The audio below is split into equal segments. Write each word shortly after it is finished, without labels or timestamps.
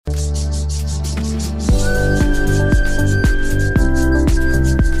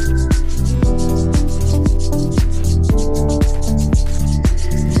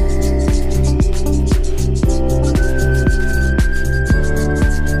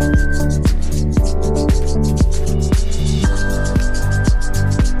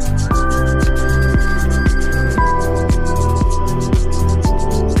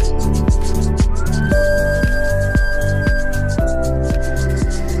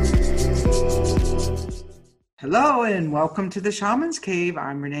Hello and welcome to the Shamans Cave.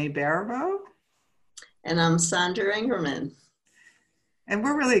 I'm Renee Baribeau. And I'm Sandra Ingerman. And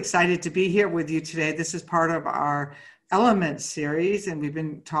we're really excited to be here with you today. This is part of our Elements series, and we've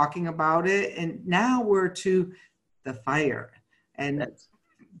been talking about it. And now we're to the fire. And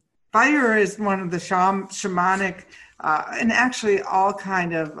fire is one of the shamanic and actually all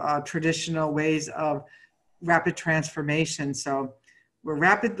kind of traditional ways of rapid transformation. So we're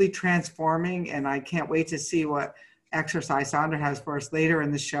rapidly transforming, and I can't wait to see what exercise Sandra has for us later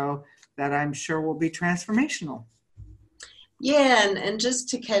in the show that I'm sure will be transformational. Yeah, and just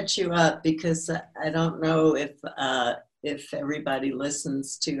to catch you up, because I don't know if everybody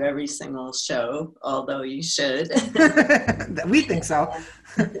listens to every single show, although you should. We think so.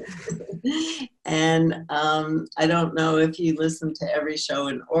 And I don't know if you listen to every show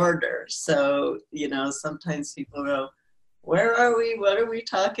in order. So, sometimes people go, where are we? What are we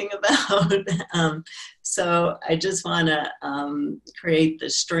talking about? So I just want to create the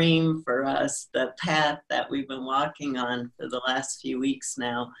stream for us, the path that we've been walking on for the last few weeks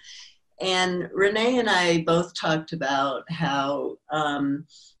now. And Renee and I both talked about how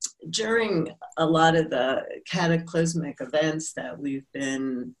during a lot of the cataclysmic events that we've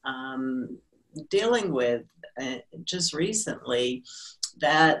been dealing with just recently,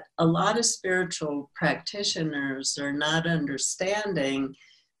 that a lot of spiritual practitioners are not understanding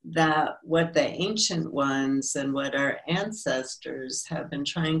that what the ancient ones and what our ancestors have been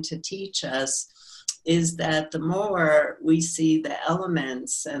trying to teach us is that the more we see the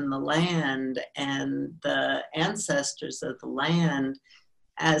elements and the land and the ancestors of the land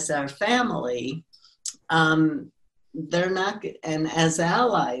as our family, they're not, and as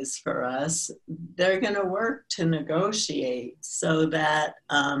allies for us, they're going to work to negotiate so that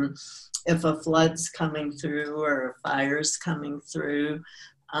if a flood's coming through or a fire's coming through,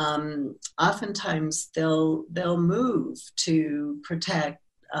 oftentimes they'll move to protect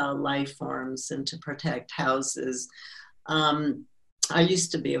life forms and to protect houses. I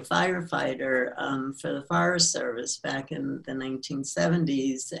used to be a firefighter for the Forest Service back in the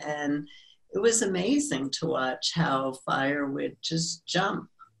 1970s, and it was amazing to watch how fire would just jump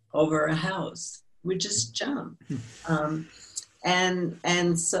over a house, would just jump.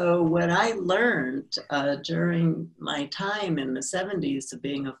 And so what I learned during my time in the 70s of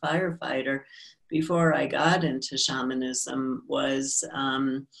being a firefighter before I got into shamanism was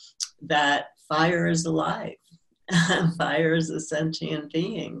that fire is alive. Fire is a sentient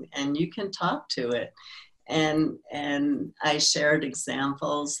being, and you can talk to it. And I shared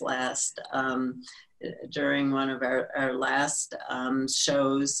examples during one of our last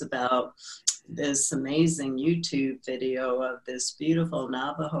shows about this amazing YouTube video of this beautiful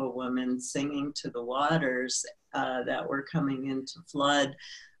Navajo woman singing to the waters that were coming into flood,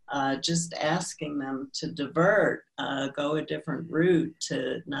 just asking them to divert, go a different route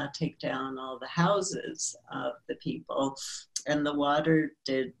to not take down all the houses of the people. And the water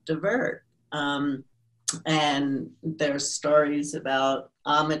did divert. And there's stories about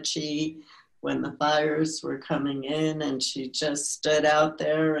Amachi when the fires were coming in, and she just stood out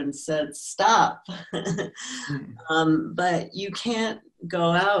there and said, stop. But you can't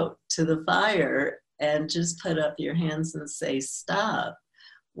go out to the fire and just put up your hands and say, stop,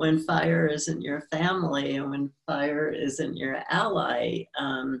 when fire isn't your family and when fire isn't your ally.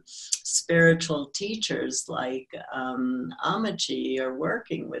 Spiritual teachers like Amachi are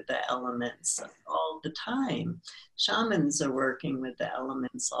working with the elements all the time. Shamans are working with the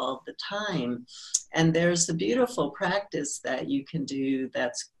elements all the time. And there's a beautiful practice that you can do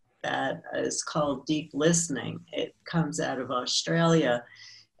that is called deep listening. It comes out of Australia.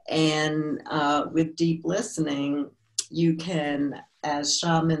 And with deep listening, you can, as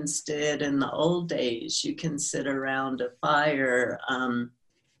shamans did in the old days, you can sit around a fire,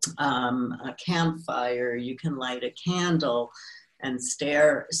 a campfire, you can light a candle and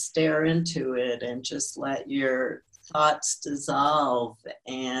stare into it and just let your thoughts dissolve.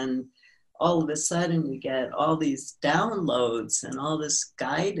 And all of a sudden you get all these downloads and all this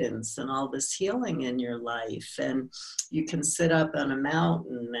guidance and all this healing in your life. And you can sit up on a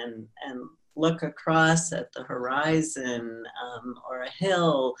mountain and look across at the horizon or a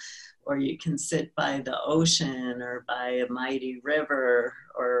hill, or you can sit by the ocean or by a mighty river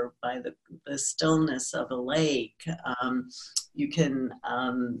or by the stillness of a lake. You can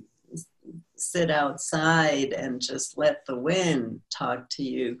sit outside and just let the wind talk to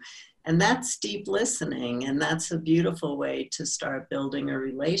you. And that's deep listening. And that's a beautiful way to start building a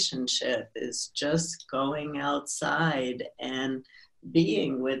relationship, is just going outside and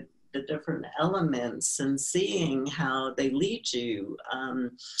being with the different elements and seeing how they lead you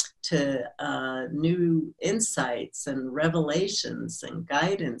to new insights and revelations and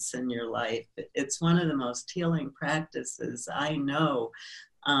guidance in your life. It's one of the most healing practices I know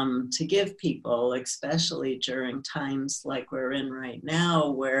to give people, especially during times like we're in right now,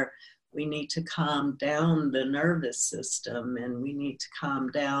 where we need to calm down the nervous system and we need to calm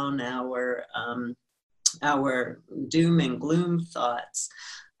down our doom and gloom thoughts.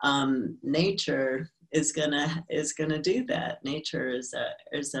 Nature is gonna do that. Nature is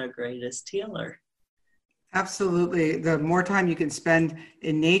our greatest healer. Absolutely. The more time you can spend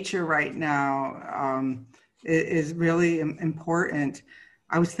in nature right now is really important.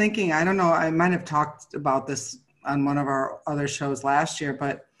 I was thinking, I don't know, I might have talked about this on one of our other shows last year,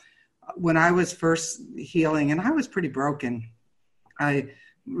 but when I was first healing, and I was pretty broken, I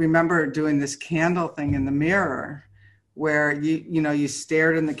remember doing this candle thing in the mirror where you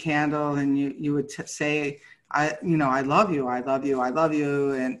stared in the candle and you would say, I love you, I love you, I love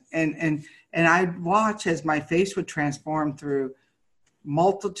you. And I'd watch as my face would transform through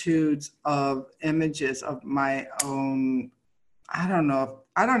multitudes of images of my own. I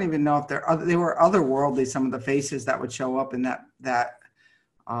don't even know if they were otherworldly, some of the faces that would show up in that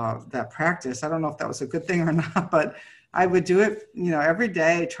practice. I don't know if that was a good thing or not, but I would do it, every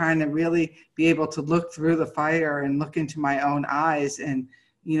day, trying to really be able to look through the fire and look into my own eyes and,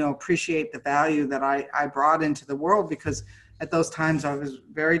 appreciate the value that I brought into the world, because at those times I was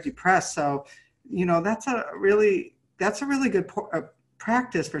very depressed. So, that's a really good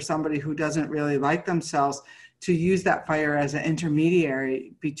practice for somebody who doesn't really like themselves, to use that fire as an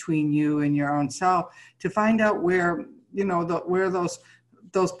intermediary between you and your own self, to find out where, where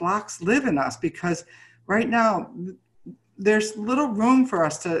those blocks live in us, because right now there's little room for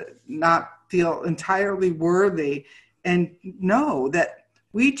us to not feel entirely worthy and know that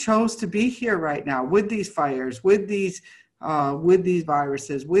we chose to be here right now with these fires, with these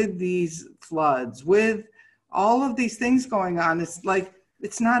viruses, with these floods, with all of these things going on. It's like,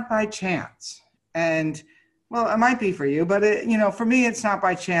 it's not by chance. And well, it might be for you, but for me, it's not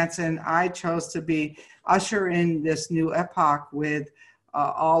by chance. And I chose to usher in this new epoch with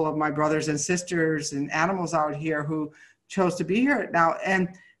all of my brothers and sisters and animals out here who chose to be here now. And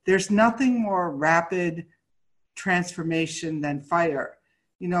there's nothing more rapid transformation than fire.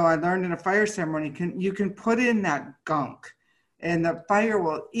 I learned in a fire ceremony, you can put in that gunk and the fire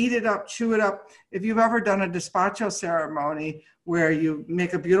will eat it up, chew it up. If you've ever done a despacho ceremony where you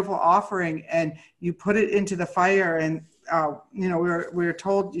make a beautiful offering and you put it into the fire, and we're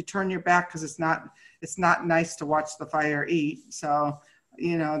told you turn your back because it's not nice to watch the fire eat. So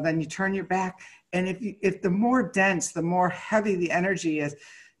then you turn your back, and if the more dense, the more heavy the energy is,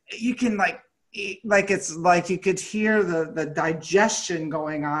 you can it's like you could hear the digestion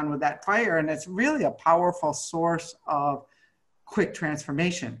going on with that fire, and it's really a powerful source of quick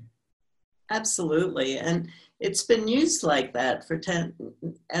transformation. Absolutely. And it's been used like that for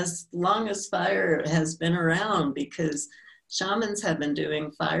as long as fire has been around, because shamans have been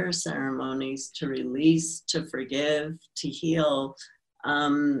doing fire ceremonies to release, to forgive, to heal.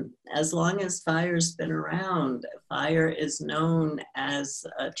 As long as fire's been around, fire is known as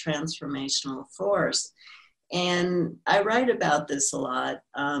a transformational force. And I write about this a lot,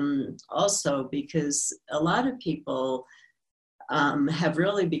 also because a lot of people have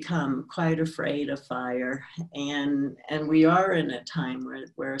really become quite afraid of fire. And we are in a time where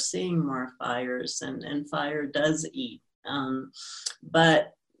we're seeing more fires, and fire does eat.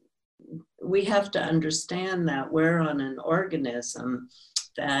 But we have to understand that we're on an organism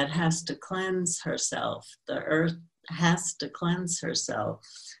that has to cleanse herself. The earth has to cleanse herself.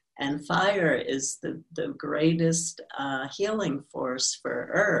 And fire is the greatest healing force for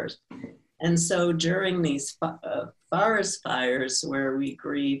earth. And so during these forest fires, where we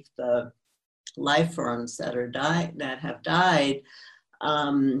grieve the life forms that have died,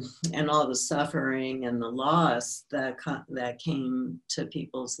 and all the suffering and the loss that came to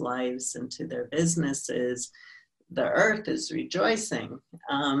people's lives and to their businesses, the earth is rejoicing,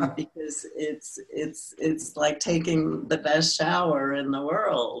 because it's like taking the best shower in the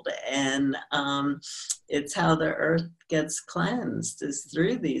world, and it's how the earth gets cleansed, is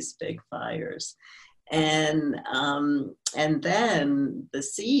through these big fires. And then the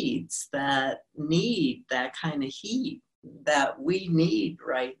seeds that need that kind of heat that we need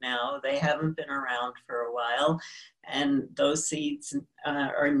right now, they haven't been around for a while, and those seeds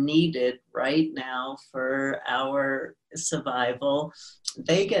are needed right now for our survival.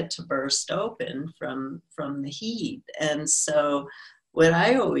 They get to burst open from the heat. And so what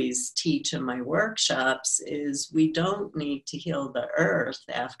I always teach in my workshops is we don't need to heal the earth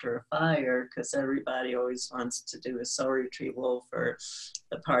after a fire, because everybody always wants to do a soul retrieval for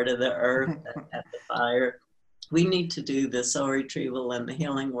the part of the earth that had the fire. We need to do the soul retrieval and the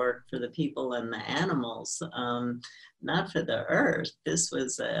healing work for the people and the animals, not for the earth. This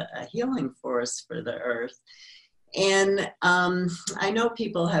was a healing force for the earth. And I know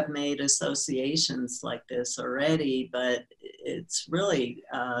people have made associations like this already, but it's really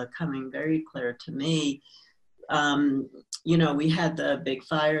coming very clear to me. You know, we had the big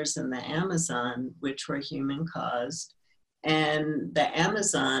fires in the Amazon, which were human caused. And the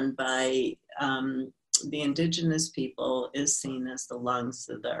Amazon, by the indigenous people, is seen as the lungs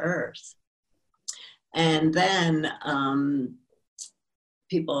of the earth. And then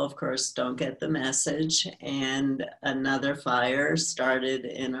people, of course, don't get the message. And another fire started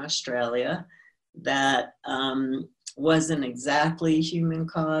in Australia that wasn't exactly human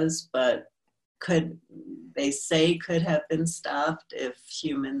caused, but they say could have been stopped if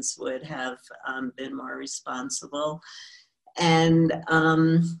humans would have been more responsible. And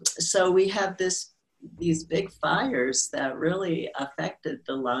so we have these big fires that really affected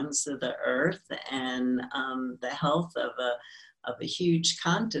the lungs of the earth and the health of a huge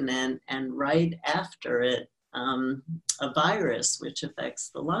continent, and right after it, a virus which affects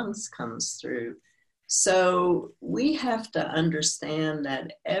the lungs comes through. So we have to understand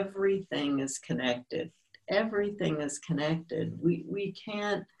that everything is connected. Everything is connected. We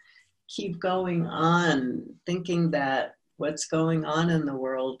can't keep going on thinking that what's going on in the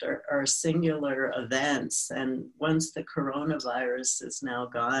world are singular events. And once the coronavirus is now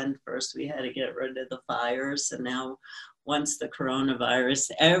gone, first we had to get rid of the fires, and now once the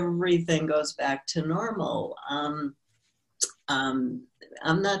coronavirus, everything goes back to normal. I'm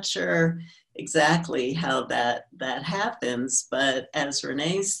not sure exactly how that happens, but as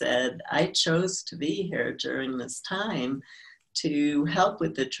Renee said, I chose to be here during this time to help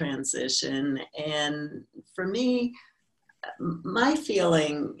with the transition. And for me, my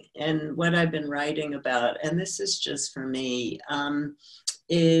feeling and what I've been writing about, and this is just for me,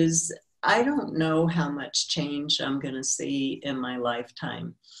 is I don't know how much change I'm going to see in my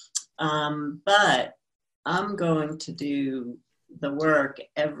lifetime, but I'm going to do the work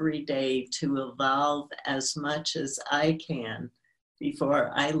every day to evolve as much as I can before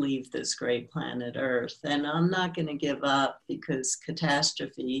I leave this great planet Earth. And I'm not going to give up because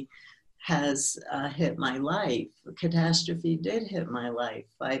catastrophe has hit my life. Catastrophe did hit my life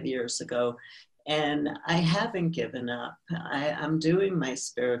 5 years ago. And I haven't given up. I'm doing my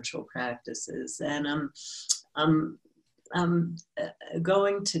spiritual practices, and I'm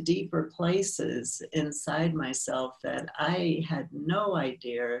going to deeper places inside myself that I had no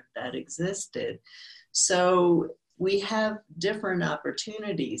idea that existed. So we have different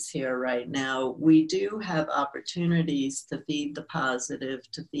opportunities here right now. We do have opportunities to feed the positive,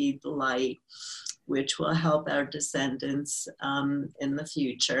 to feed the light, which will help our descendants in the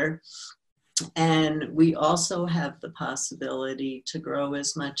future. And we also have the possibility to grow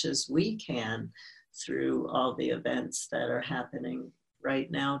as much as we can through all the events that are happening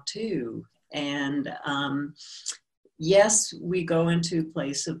right now too. And yes, we go into a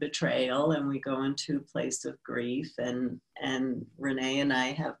place of betrayal, and we go into a place of grief. And Renee and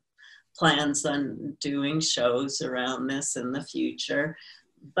I have plans on doing shows around this in the future.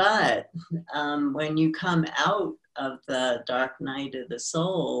 But when you come out of the dark night of the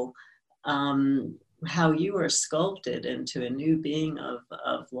soul, how you are sculpted into a new being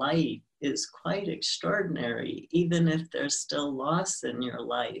of light is quite extraordinary. Even if there's still loss in your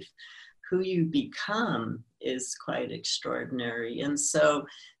life, who you become is quite extraordinary. And so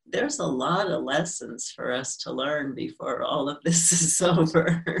there's a lot of lessons for us to learn before all of this is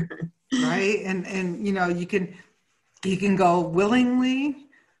over. Right. And you know, you can go willingly,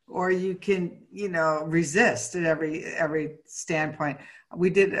 or you can, you know, resist at every standpoint. We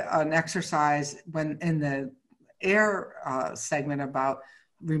did an exercise when in the air segment about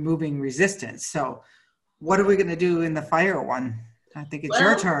removing resistance. So what are we going to do in the fire one? I think it's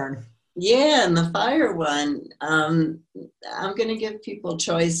your turn. Yeah, and the fire one, I'm going to give people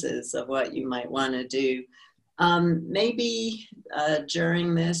choices of what you might want to do. Maybe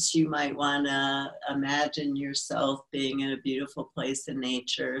during this, you might want to imagine yourself being in a beautiful place in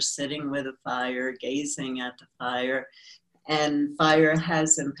nature, sitting with a fire, gazing at the fire. And fire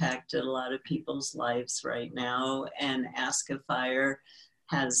has impacted a lot of people's lives right now. And Ask a Fire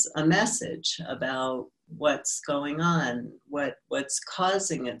has a message about what's going on, what's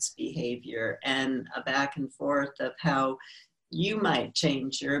causing its behavior, and a back and forth of how you might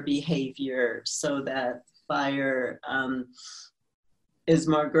change your behavior so that fire is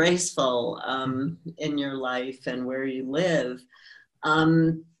more graceful in your life and where you live.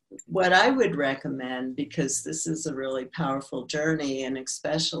 What I would recommend, because this is a really powerful journey, and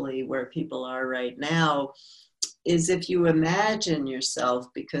especially where people are right now, is if you imagine yourself,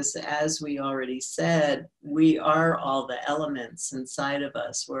 because as we already said, we are all the elements inside of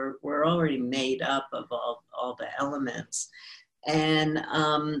us. We're already made up of all the elements. And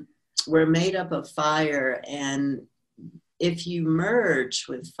we're made up of fire. And if you merge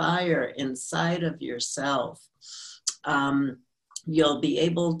with fire inside of yourself, you'll be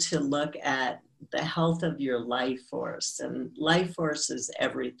able to look at the health of your life force. And life force is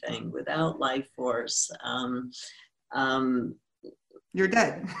everything. Without life force, you're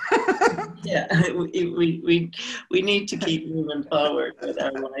dead. Yeah, we need to keep moving forward with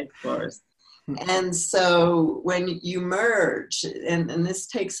our life force. And so when you merge, and this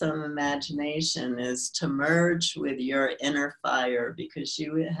takes some imagination, is to merge with your inner fire, because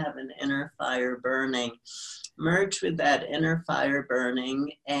you have an inner fire burning. Merge with that inner fire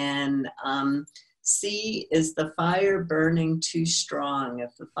burning and see, is the fire burning too strong?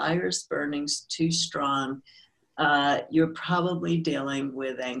 If the fire's burning too strong, you're probably dealing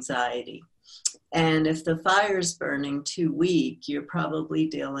with anxiety. And if the fire's burning too weak, you're probably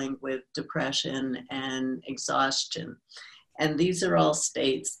dealing with depression and exhaustion. And these are all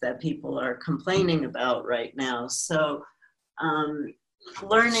states that people are complaining about right now. So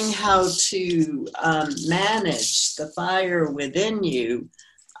learning how to manage the fire within you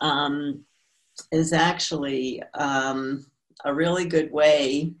is actually a really good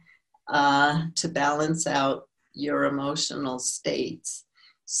way to balance out your emotional states.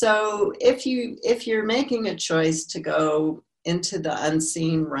 So if you're making a choice to go into the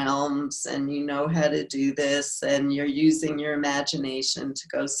unseen realms, and you know how to do this, and you're using your imagination to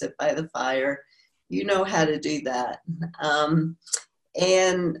go sit by the fire, you know how to do that.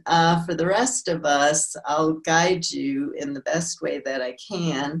 And for the rest of us, I'll guide you in the best way that I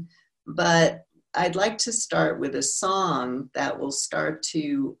can. But I'd like to start with a song that will start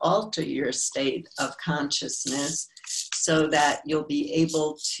to alter your state of consciousness, so that you'll be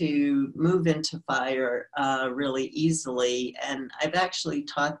able to move into fire really easily. And I've actually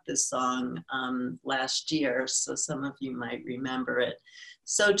taught this song last year, so some of you might remember it.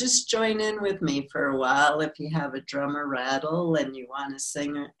 So just join in with me for a while if you have a drum or rattle and you want to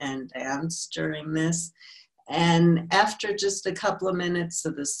sing and dance during this. And after just a couple of minutes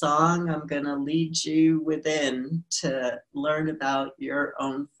of the song, I'm going to lead you within to learn about your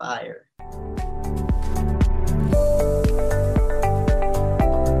own fire.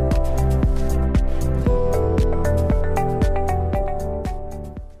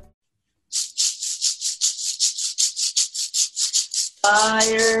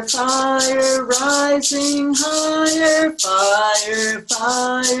 Fire, fire, rising higher, fire,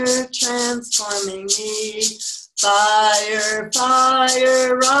 fire, transforming me. Fire,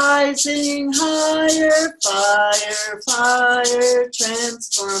 fire, rising higher, fire, fire,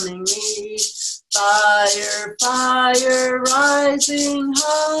 transforming me. Fire, fire, rising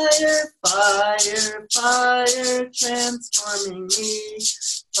higher, fire, fire, transforming me.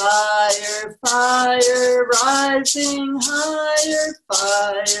 Fire, fire, rising higher,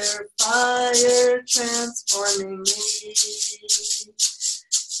 fire, fire, transforming me.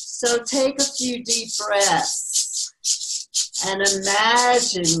 So take a few deep breaths and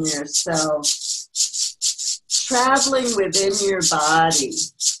imagine yourself traveling within your body.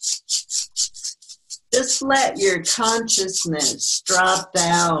 Just let your consciousness drop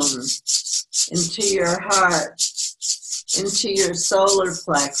down into your heart, into your solar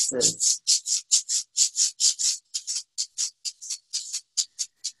plexus.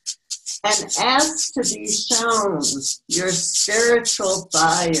 And ask to be shown your spiritual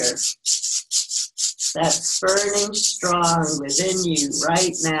fire that's burning strong within you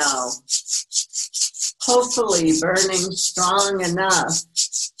right now. Hopefully burning strong enough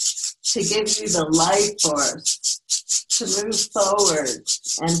to give you the life force to move forward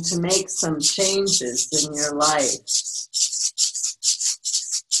and to make some changes in your life.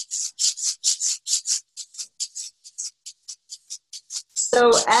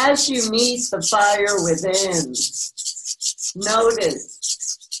 So as you meet the fire within, notice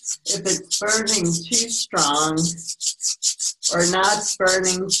if it's burning too strong or not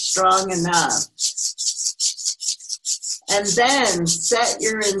burning strong enough. And then set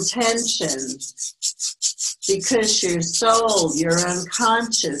your intention, because your soul, your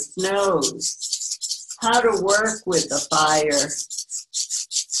unconscious, knows how to work with the fire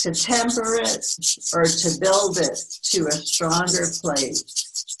to temper it or to build it to a stronger place.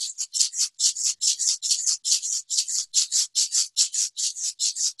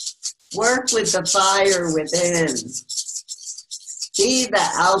 Work with the fire within. Be the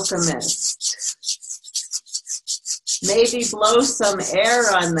alchemist. Maybe blow some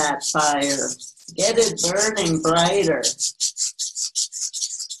air on that fire. Get it burning brighter.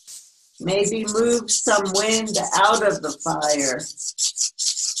 Maybe move some wind out of the fire.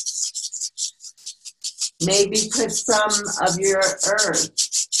 Maybe put some of your earth,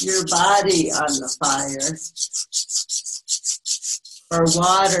 your body on the fire. Or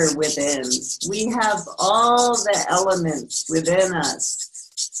water within. We have all the elements within us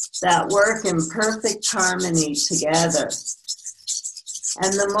that work in perfect harmony together.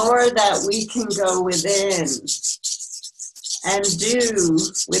 And the more that we can go within and do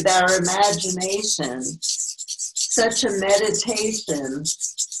with our imagination such a meditation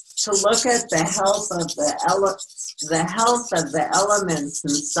to look at the health of the elements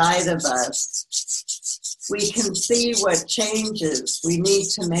inside of us, we can see what changes we need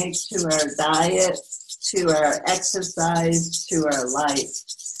to make to our diet, to our exercise, to our life.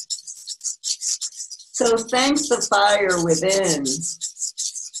 So thank the fire within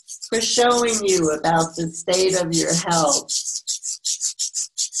for showing you about the state of your health.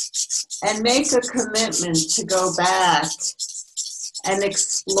 And make a commitment to go back and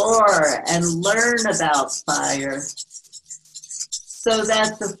explore and learn about fire so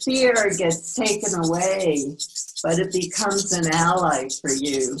that the fear gets taken away, but it becomes an ally for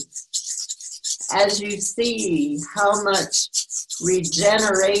you. As you see how much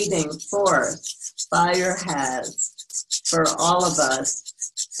regenerating force fire has for all of us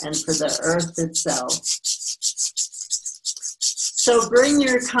and for the earth itself. So bring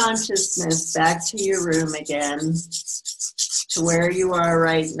your consciousness back to your room again, to where you are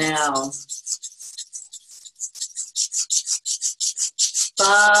right now.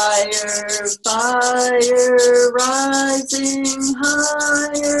 Fire, fire, rising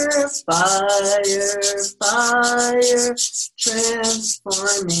higher. Fire, fire,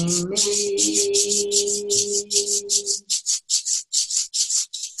 transforming me.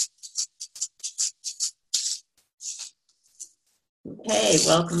 Okay,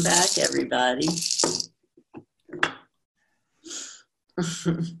 welcome back, everybody.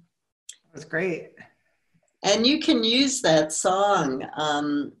 That was great. And you can use that song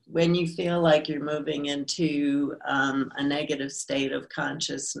when you feel like you're moving into a negative state of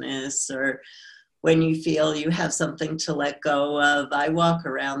consciousness, or when you feel you have something to let go of. I walk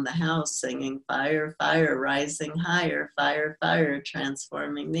around the house singing, fire, fire, rising higher, fire, fire,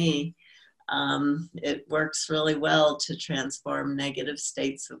 transforming me. It works really well to transform negative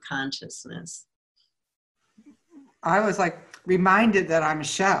states of consciousness. I was like reminded that I'm a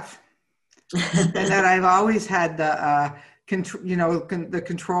chef. And that I've always had the the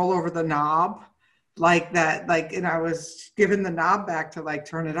control over the knob, like that, like, and I was given the knob back to like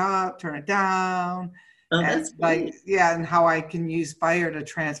turn it up, turn it down, Oh, and that's like great. yeah, and how I can use fire to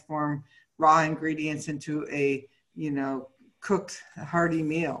transform raw ingredients into a cooked hearty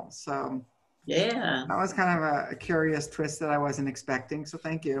meal. So Yeah, that was kind of a curious twist that I wasn't expecting. So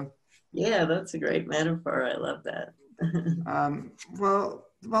thank you. yeah, that's a great metaphor. I love that. Well,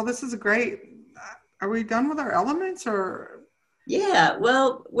 this is a great. Are we done with our elements, or? Yeah,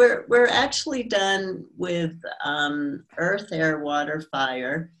 well, we're actually done with earth, air, water,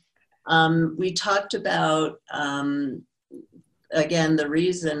 fire. We talked about, again, the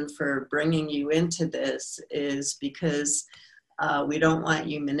reason for bringing you into this is because we don't want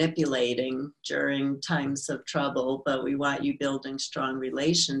you manipulating during times of trouble, but we want you building strong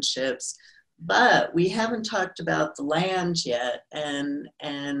relationships. But we haven't talked about the land yet, and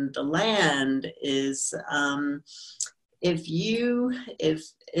the land is if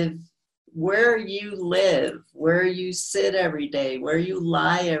where you live, where you sit every day, where you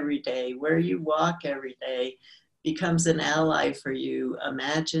lie every day, where you walk every day becomes an ally for you.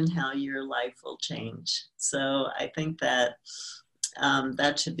 Imagine how your life will change. So I think that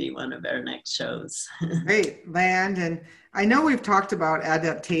that should be one of our next shows. Great, land. And I know we've talked about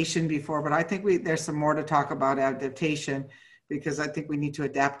adaptation before, but I think there's some more to talk about adaptation, because I think we need to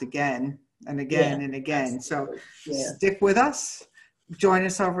adapt again and again and again. Absolutely. So stick with us. Join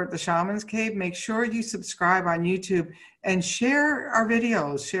us over at the Shamans Cave. Make sure you subscribe on YouTube and share our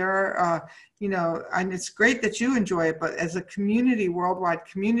videos. Share, and it's great that you enjoy it, but as a community, worldwide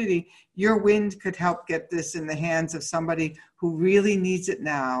community, your wind could help get this in the hands of somebody who really needs it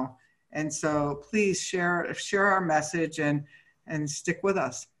now. And so please share our message and stick with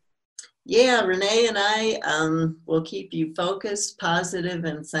us. Yeah, Renee and I will keep you focused, positive,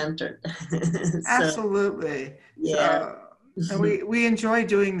 and centered. So, absolutely. Yeah. And we enjoy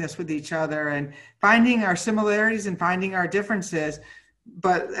doing this with each other and finding our similarities and finding our differences.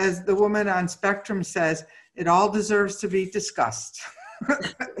 but as the woman on Spectrum says, it all deserves to be discussed. All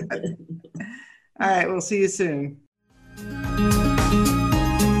right, we'll see you soon.